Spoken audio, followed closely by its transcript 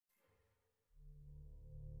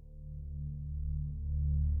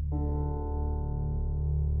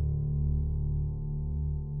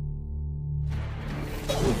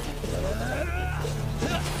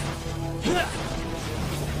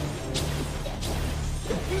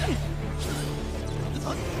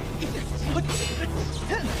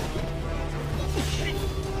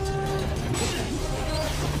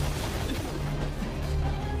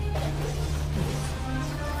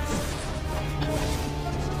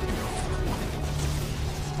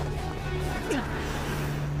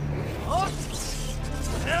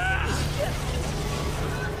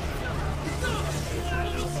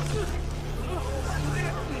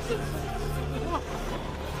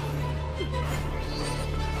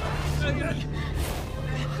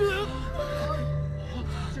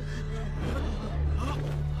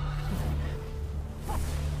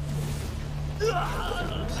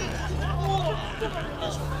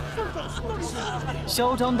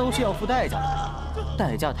嚣张都是要付代价的，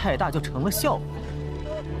代价太大就成了笑话。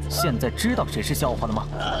现在知道谁是笑话了吗？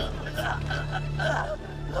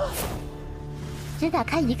只打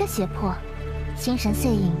开一个胁迫，心神碎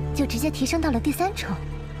影就直接提升到了第3重。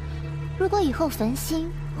如果以后焚心、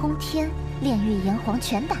轰天、炼狱、炎黄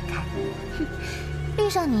全打开，哼，遇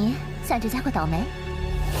上你算这家伙倒霉。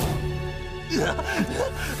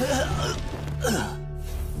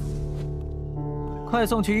快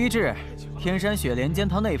送去医治！天山雪莲煎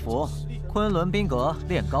汤内服，昆仑冰阁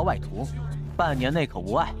炼膏外涂，半年内可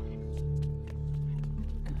无碍。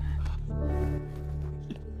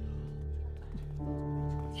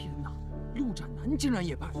天哪，陆斩南竟然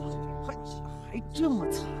也败了，还这么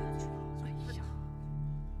惨！哎呀，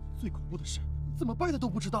最恐怖的是，怎么败的都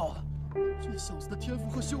不知道啊！这小子的天赋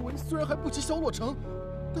和修为虽然还不及小洛城，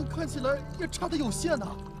但看起来也差得有限呐。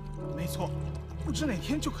没错，不知哪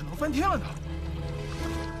天就可能翻天了呢。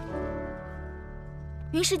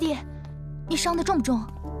云师弟，你伤得重不重？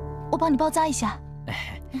我帮你包扎一下。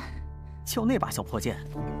哎，就那把小破剑，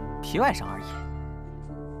皮外伤而已。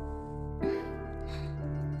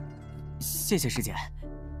谢谢师姐。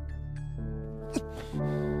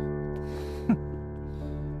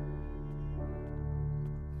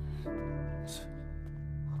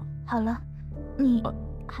好了，你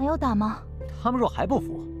还要打吗？他们若还不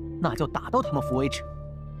服，那就打到他们服为止。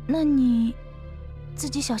那你自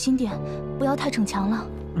己小心点，不要太逞强了。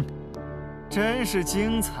真是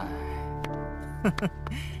精彩！呵呵，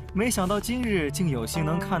没想到今日竟有幸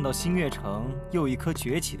能看到星月城又一颗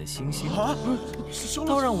崛起的星星，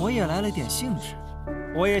倒让我也来了点兴致。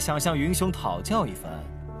我也想向云兄讨教一番，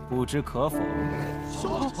不知可否？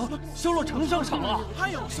萧洛成上场了！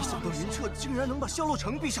没想到云彻竟然能把萧洛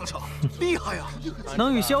成逼上场，厉害呀！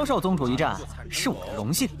能与萧少宗主一战，是我的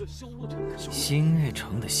荣幸。星月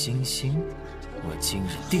城的星星，我今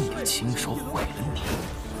日定得亲手毁了你！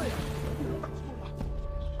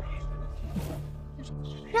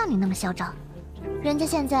让你那么嚣张，人家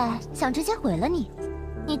现在想直接毁了你。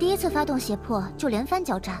你第一次发动胁迫就连番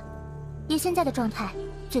交战，以现在的状态，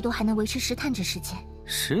最多还能维持10弹指时间。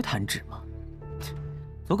10弹指吗？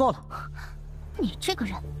足够了。你这个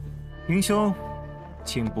人，云兄，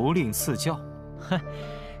请不吝赐教。哼，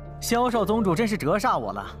萧少宗主真是折煞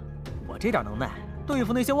我了。我这点能耐，对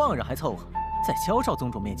付那些妄人还凑合，在萧少宗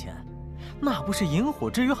主面前，那不是萤火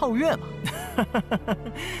之于皓月吗？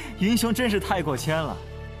云兄真是太过谦了。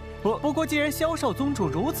不过既然萧少宗主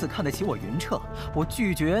如此看得起我云彻，我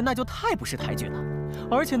拒绝那就太不识抬举了。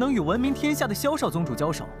而且能与闻名天下的萧少宗主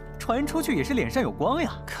交手，传出去也是脸上有光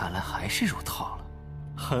呀。看来还是入套了，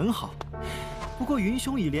很好。不过云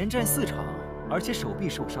兄已连战4场，而且手臂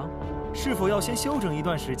受伤，是否要先休整一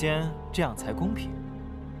段时间，这样才公平？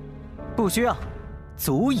不需要，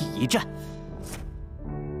足以一战。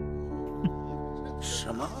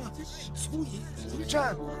什么？足以一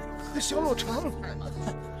战？和萧洛成？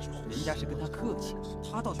人家是跟他客气，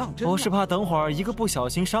他倒当真。我是怕等会儿一个不小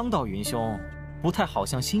心伤到云兄，不太好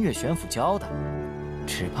向星月玄府交代。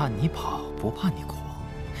只怕你跑，不怕你狂。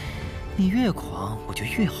你越狂，我就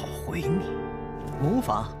越好回你。无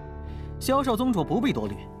妨，萧少宗主不必多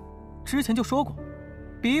虑。之前就说过，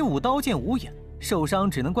比武刀剑无眼，受伤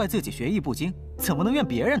只能怪自己学艺不精，怎么能怨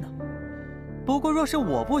别人呢？不过若是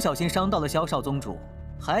我不小心伤到了萧少宗主，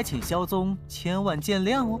还请萧宗千万见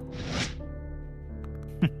谅哦。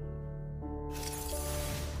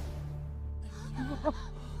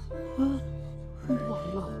完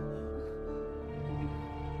了！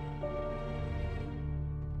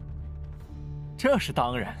这是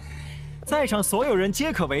当然，在场所有人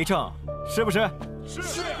皆可为证，是不是？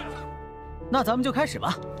是。那咱们就开始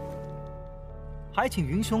吧。还请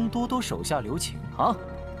云兄多多手下留情。好，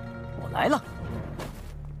我来了。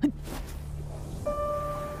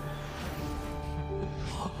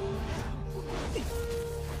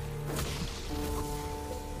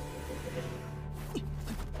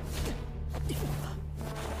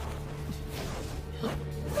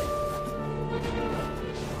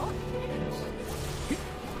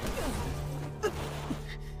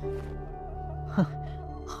哼，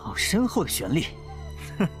好深厚的玄力。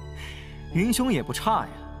哼，云兄也不差呀。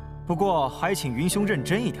不过还请云兄认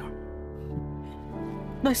真一点。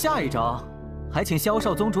那下一招，还请萧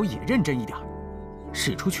少宗主也认真一点，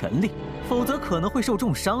使出全力，否则可能会受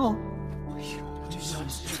重伤哦。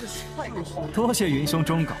多谢云兄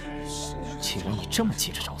忠告。既然你这么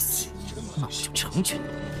急着找死，那我就成全你。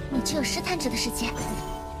你只有10弹指的时间。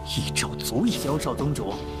一招足矣。萧少宗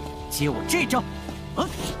主，接我这招！啊！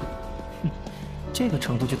这个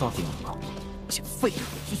程度就到顶了吗？这废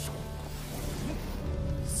物之手！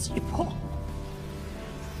胁迫！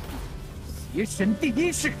邪神第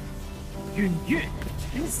一式，运月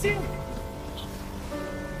晨星。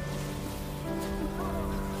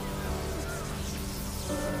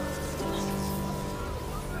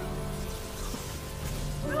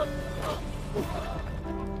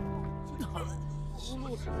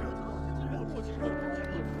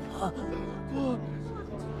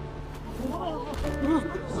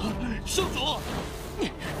圣主，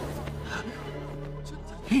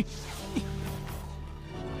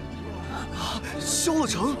萧洛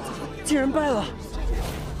成竟然败了！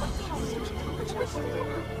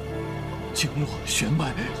经络玄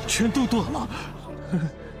脉全都断了，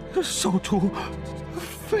少主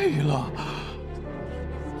废了。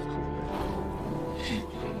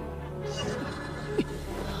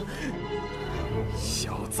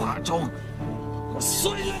小杂种，我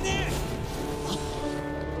碎了你！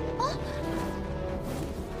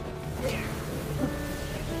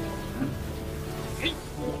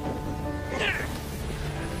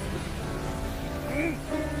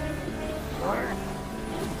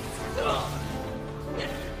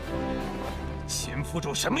秦府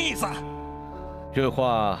主什么意思？这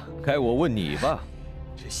话该我问你吧。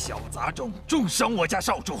这小杂种重伤我家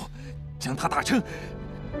少主，将他打成了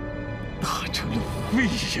废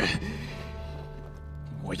人。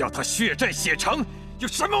我要他血债血偿，有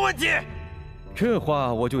什么问题？这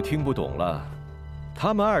话我就听不懂了。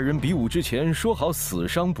他们二人比武之前说好死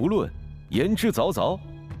伤不论，言之凿凿，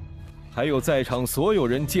还有在场所有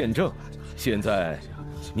人见证。现在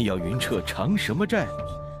你要云彻偿什么债？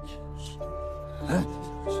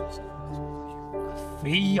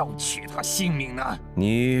非要取他性命呢？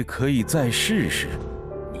你可以再试试。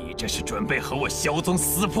你这是准备和我萧宗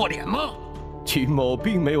撕破脸吗？秦某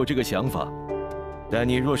并没有这个想法，但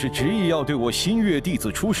你若是执意要对我新月弟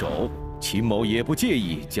子出手，秦某也不介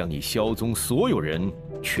意将你萧宗所有人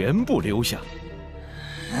全部留下。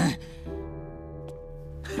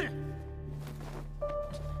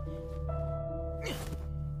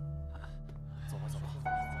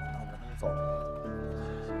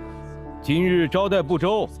今日招待不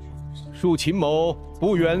周，恕秦某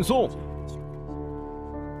不远送。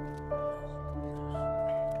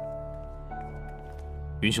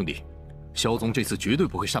云兄弟，萧宗这次绝对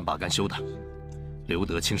不会善罢甘休的，留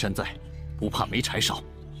得青山在，不怕没柴烧。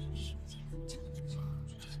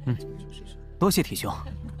多谢体兄，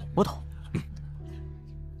我懂。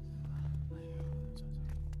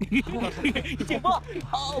姐夫，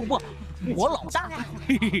我老大。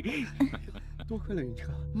多亏了云彻。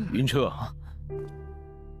云彻，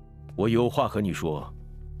我有话和你说，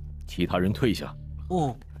其他人退下。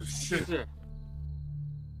哦，是。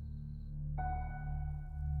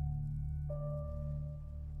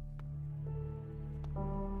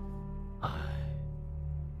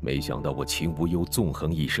没想到我秦无忧纵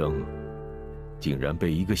横一生，竟然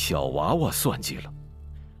被一个小娃娃算计了，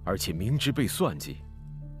而且明知被算计，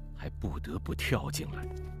还不得不跳进来。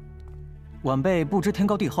晚辈不知天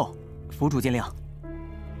高地厚，府主见谅。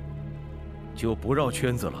就不绕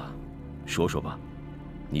圈子了，说说吧，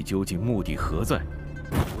你究竟目的何在？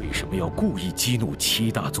为什么要故意激怒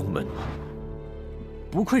七大宗门？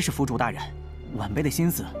不愧是府主大人，晚辈的心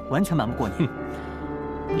思完全瞒不过你。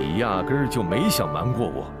你压根儿就没想瞒过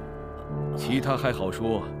我，其他还好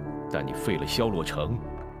说，但你废了萧洛成，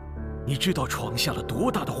你知道闯下了多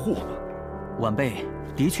大的祸吗？晚辈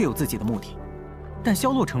的确有自己的目的，但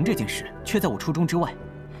萧洛成这件事却在我初衷之外。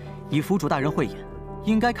以府主大人慧眼，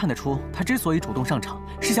应该看得出他之所以主动上场，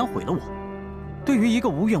是想毁了我。对于一个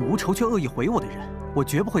无怨无仇却恶意毁我的人，我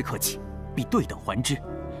绝不会客气，必对等还之。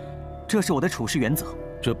这是我的处事原则。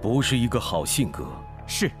这不是一个好性格。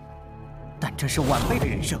是。但这是晚辈的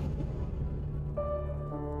人生。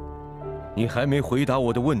你还没回答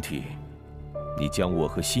我的问题，你将我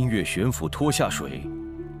和新月玄府拖下水，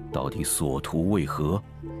到底所图为何？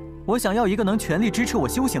我想要一个能全力支持我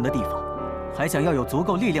修行的地方，还想要有足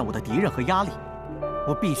够历练我的敌人和压力。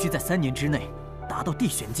我必须在3年之内达到地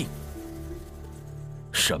玄境。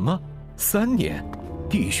什么？3年？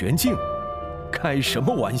地玄境？开什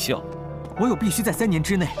么玩笑！我有必须在3年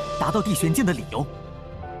之内达到地玄境的理由。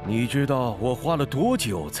你知道我花了多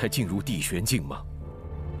久才进入地玄境吗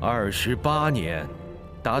？28年，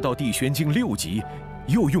达到地玄境6级，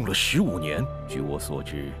又用了15年。据我所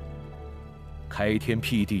知，开天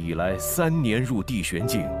辟地以来3年入地玄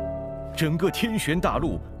境，整个天玄大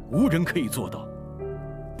陆无人可以做到。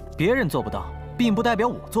别人做不到，并不代表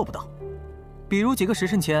我做不到。比如几个时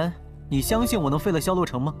辰前，你相信我能废了萧洛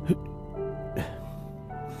成吗？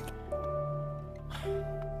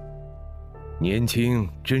年轻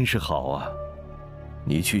真是好啊！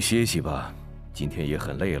你去歇息吧，今天也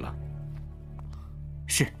很累了。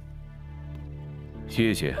是。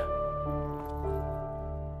谢谢。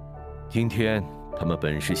今天他们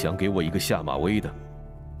本是想给我一个下马威的，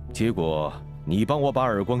结果你帮我把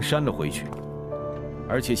耳光扇了回去。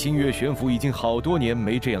而且星月玄府已经好多年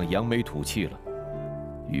没这样扬眉吐气了，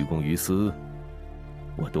于公于私，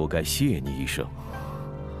我都该谢你一声。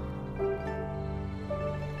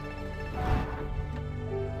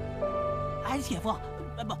哎，姐夫，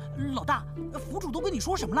不，老大，府主都跟你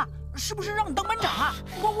说什么了？是不是让你当班长啊？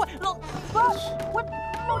我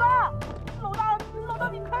老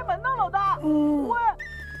大，你开门呐，老大！喂，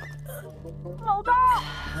老大！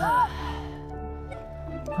啊！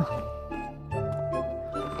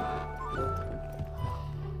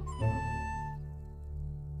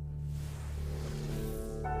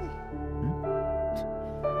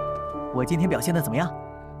我今天表现的怎么样？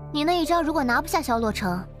你那一招如果拿不下萧洛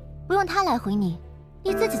成，不用他来回你，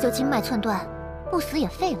你自己就经脉寸断，不死也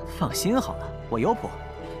废了。放心好了，我有谱，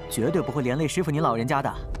绝对不会连累师傅你老人家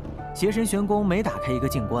的。邪神玄功每打开一个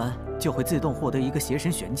境关，就会自动获得一个邪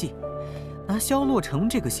神玄技。拿萧洛成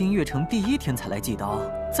这个新月城第1天才来祭刀，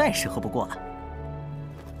再适合不过了。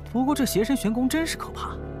不过这邪神玄功真是可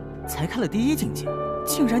怕，才开了第1境界，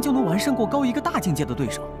竟然就能完胜过高一个大境界的对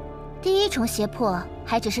手。第1重胁迫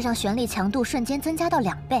还只是让玄力强度瞬间增加到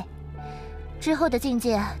2倍，之后的境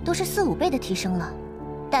界都是4、5倍的提升了，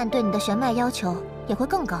但对你的玄脉要求也会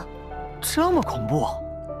更高。这么恐怖？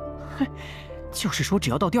嘿，就是说只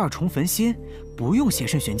要到第2重焚心，不用邪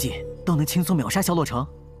神玄技都能轻松秒杀萧洛成？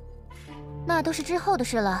那都是之后的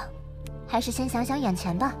事了，还是先想想眼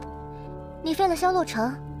前吧。你废了萧洛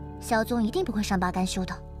成，萧宗一定不会善罢甘休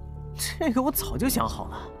的。这个我早就想好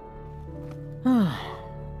了。唉。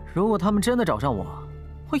如果他们真的找上我，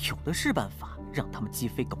我有的是办法让他们鸡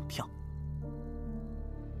飞狗跳。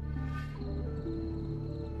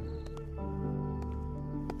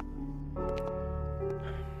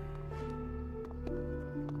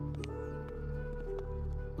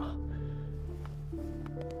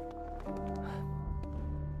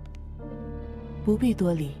不必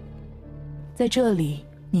多礼，在这里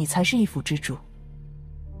你才是一府之主。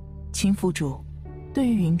秦府主，对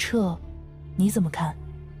于云彻，你怎么看？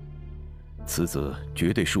此子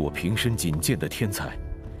绝对是我平生仅见的天才，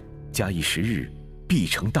假以时日，必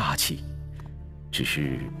成大器。只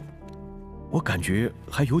是，我感觉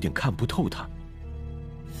还有点看不透他。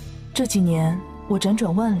这几年我辗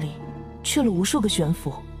转万里，去了无数个玄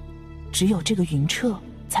府，只有这个云彻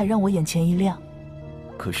才让我眼前一亮。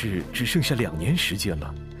可是只剩下2年时间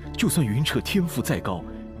了，就算云彻天赋再高，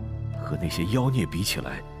和那些妖孽比起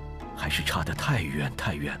来，还是差得太远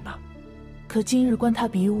太远了。可今日观他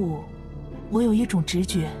比武，我有一种直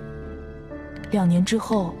觉，2年之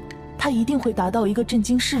后，他一定会达到一个震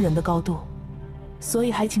惊世人的高度，所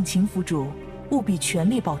以还请秦府主务必全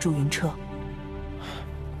力保住云彻。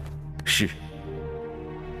是。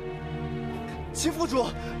秦府主，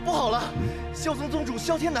不好了，萧宗宗主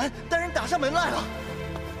萧天南带人打上门来了。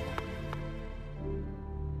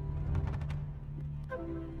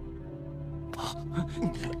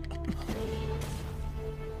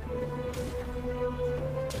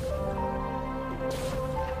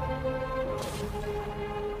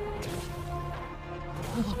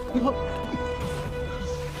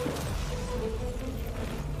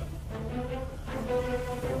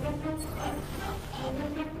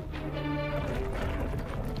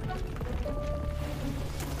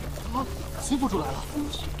秦府主来了。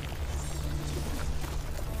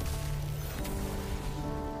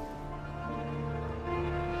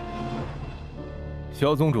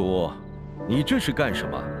萧宗主，你这是干什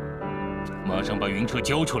么？马上把云彻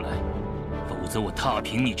交出来，否则我踏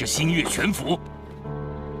平你这星月玄府！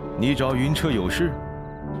你找云彻有事？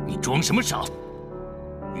你装什么傻？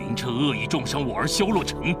云彻恶意重伤我儿萧洛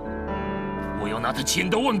成，我要拿他千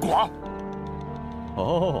刀万剐！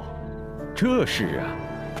哦，这事啊，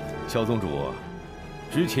萧宗主，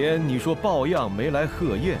之前你说抱恙没来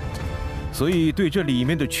贺宴，所以对这里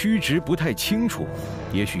面的曲直不太清楚，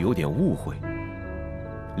也许有点误会。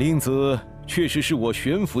令子确实是我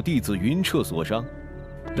玄府弟子云彻所伤，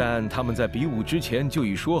但他们在比武之前就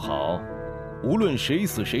已说好，无论谁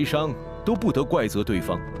死谁伤，都不得怪责对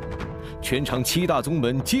方。全场7大宗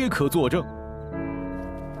门皆可作证。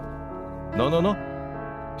No，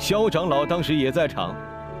 萧长老当时也在场，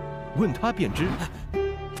问他便知。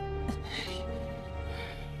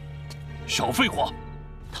少废话，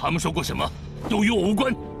他们说过什么，都与我无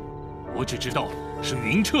关。我只知道是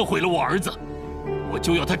云彻毁了我儿子，我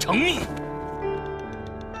就要他偿命。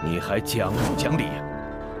你还讲不讲理？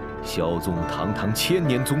萧宗堂堂1000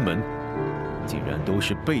年宗门，竟然都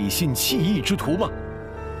是背信弃义之徒吗？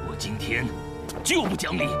我今天就不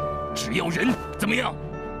讲理，只要人，怎么样？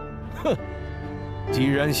哼！既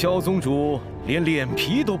然萧宗主连脸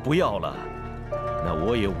皮都不要了，那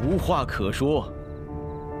我也无话可说。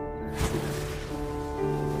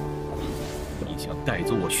你想带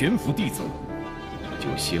走我玄府弟子，就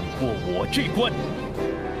先过我这关。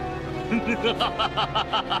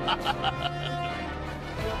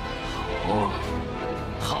好，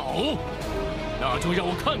好，那就让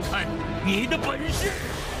我看看你的本事。